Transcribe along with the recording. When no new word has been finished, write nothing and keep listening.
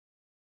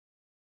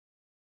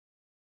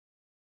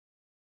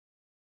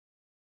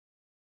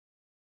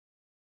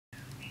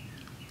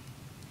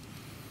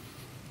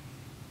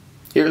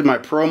Here's my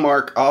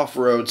Promark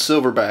Off-Road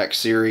Silverback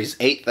Series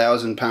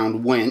 8,000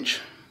 pound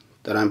winch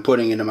that I'm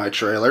putting into my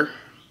trailer.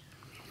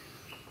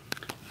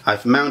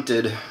 I've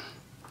mounted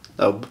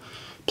a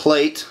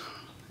plate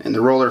and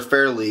the roller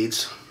fair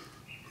leads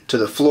to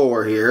the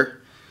floor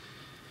here,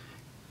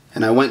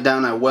 and I went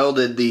down, I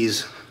welded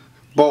these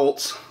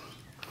bolts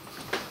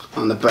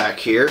on the back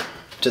here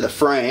to the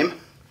frame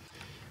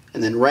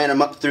and then ran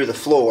them up through the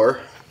floor.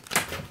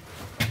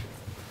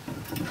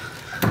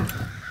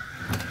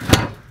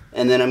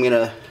 And then I'm going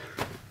to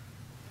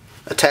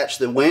attach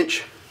the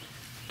winch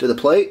to the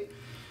plate,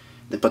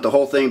 then put the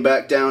whole thing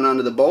back down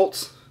onto the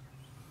bolts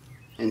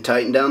and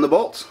tighten down the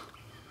bolts.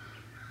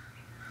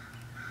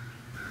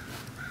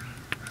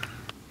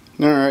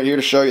 Alright, here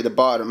to show you the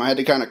bottom. I had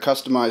to kind of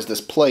customize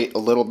this plate a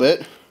little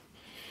bit.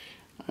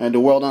 I had to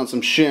weld on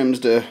some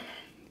shims to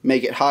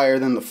make it higher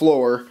than the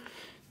floor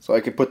so I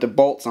could put the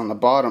bolts on the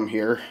bottom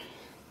here.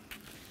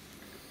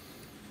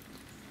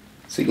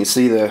 So you can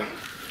see the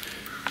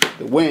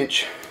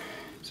winch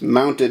is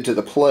mounted to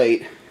the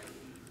plate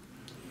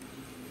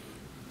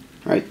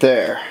right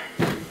there.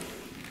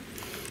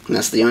 And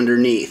that's the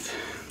underneath.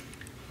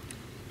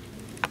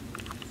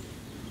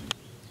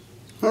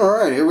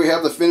 Alright, here we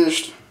have the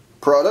finished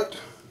product.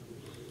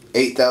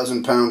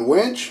 8,000 pound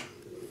winch.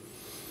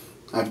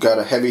 I've got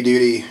a heavy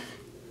duty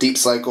deep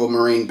cycle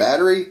marine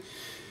battery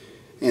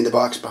in the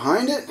box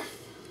behind it,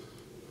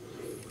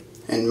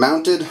 and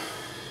mounted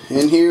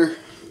in here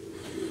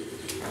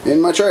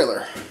in my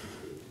trailer,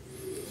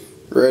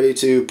 ready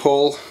to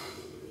pull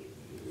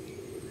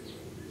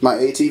my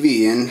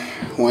ATV in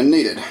when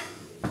needed.